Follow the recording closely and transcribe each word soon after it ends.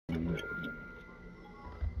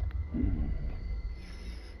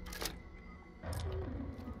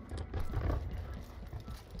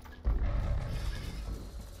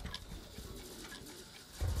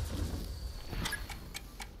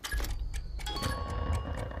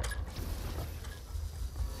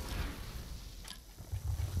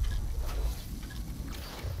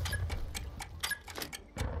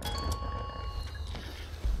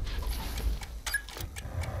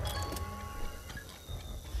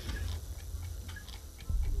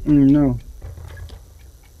No.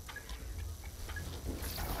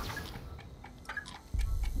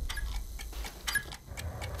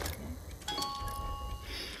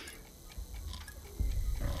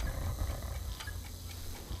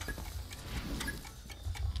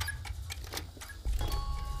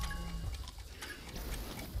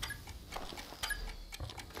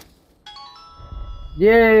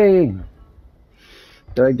 Yay!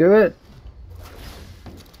 Did I do it?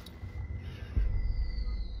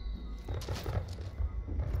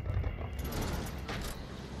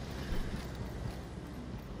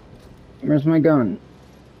 Where's my gun?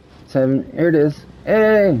 7. Here it is.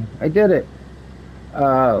 Hey! I did it!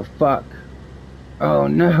 Oh, fuck. Oh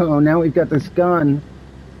no, now we've got this gun.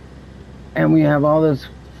 And we have all those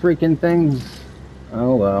freaking things.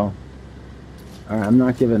 Oh well. Alright, I'm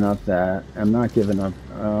not giving up that. I'm not giving up.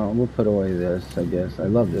 We'll put away this, I guess. I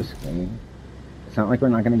love this game. It's not like we're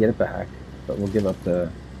not going to get it back. But we'll give up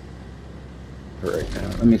the... for right now.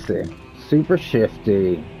 Let me see. Super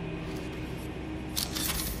Shifty.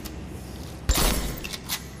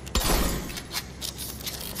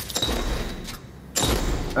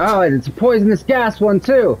 Oh, it's a poisonous gas one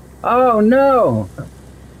too. Oh no!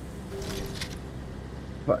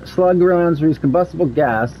 Slug rounds use combustible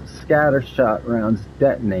gas. Scatter shot rounds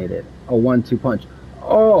detonated. A 1-2 punch.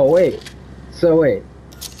 Oh wait. So wait.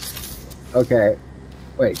 Okay.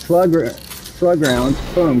 Wait. Slug rounds.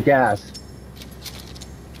 Boom. Gas.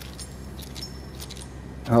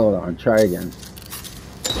 Hold on. Try again.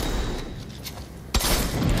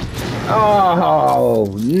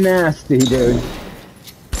 Oh, nasty, dude.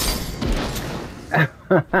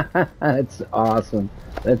 That's awesome.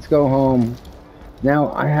 Let's go home.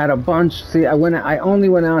 Now I had a bunch. See, I only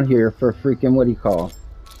went out here for freaking, what do you call?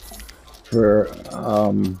 For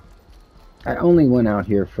I only went out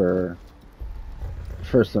here for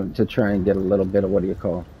some, to try and get a little bit of, what do you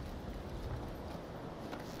call?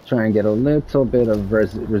 Try and get a little bit of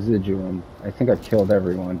residuum. I think I killed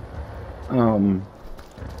everyone.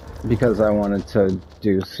 Because I wanted to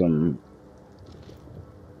do some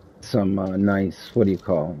nice, what do you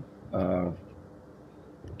call?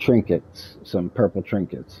 Trinkets, some purple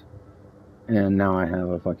trinkets, and now I have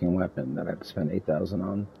a fucking weapon that I've spent 8,000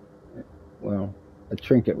 on. Well, a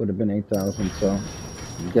trinket would have been 8,000, so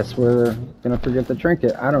I guess we're gonna forget the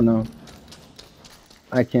trinket. I don't know.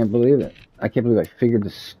 I can't believe it. I can't believe I figured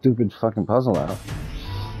this stupid fucking puzzle out.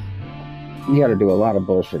 You gotta do a lot of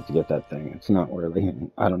bullshit to get that thing. It's not worthy.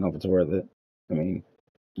 I don't know if it's worth it. I mean,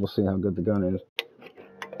 we'll see how good the gun is.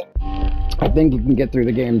 I think you can get through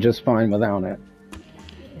the game just fine without it.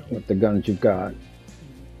 With the guns you've got.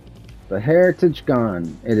 The heritage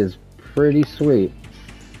gun. It is pretty sweet.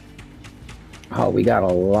 Oh, we got a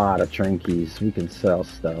lot of trinkies. We can sell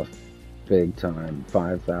stuff. Big time.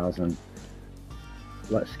 5,000.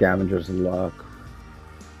 Scavenger's luck.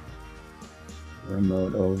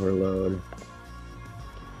 Remote overload.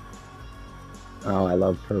 Oh, I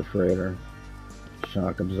love perforator.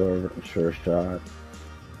 Shock absorber. Sure shot.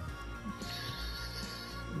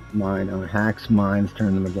 Mine, hacks mines,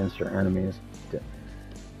 turn them against your enemies.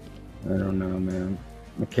 I don't know, man.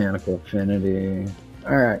 Mechanical affinity.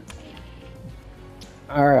 Alright.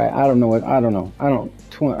 Alright, I don't know. I don't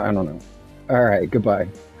know. Alright, goodbye.